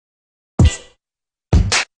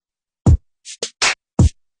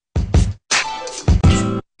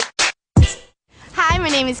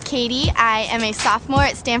name is Katie. I am a sophomore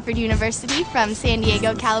at Stanford University from San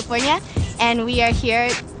Diego, California, and we are here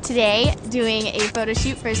today doing a photo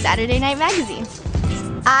shoot for Saturday Night Magazine.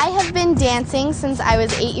 I have been dancing since I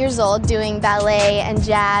was 8 years old, doing ballet and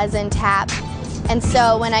jazz and tap, and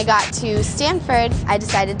so when I got to Stanford, I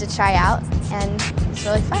decided to try out, and it's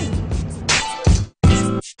really fun.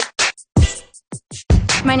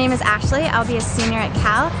 My name is Ashley. I'll be a senior at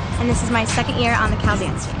Cal, and this is my second year on the Cal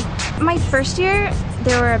dance team. My first year,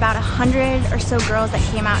 there were about 100 or so girls that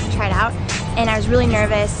came out and tried out, and I was really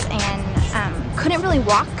nervous and couldn't really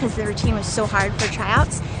walk because the routine was so hard for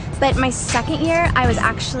tryouts. But my second year, I was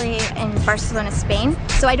actually in Barcelona, Spain,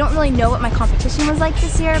 so I don't really know what my competition was like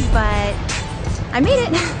this year, but I made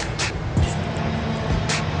it.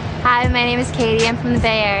 Hi, my name is Katie. I'm from the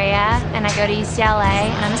Bay Area, and I go to UCLA,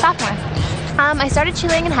 and I'm a sophomore. I started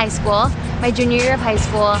cheerleading in high school. My junior year of high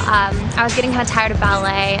school, I was getting kind of tired of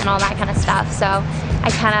ballet and all that kind of stuff, so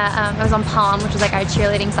I was on Palm, which was like our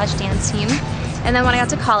cheerleading / dance team. And then when I got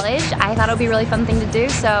to college, I thought it would be a really fun thing to do,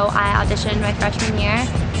 so I auditioned my freshman year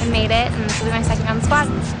and made it, and this will be my second year on the squad.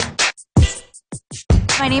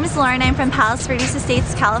 My name is Lauren. I'm from Palos Verdes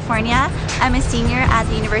Estates, California. I'm a senior at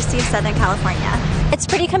the University of Southern California. It's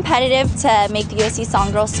pretty competitive to make the USC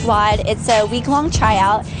Song Girl squad. It's a week-long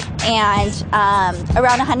tryout, and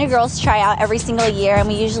around 100 girls try out every single year, and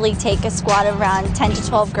we usually take a squad of around 10 to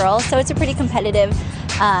 12 girls, so it's a pretty competitive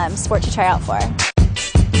sport to try out for.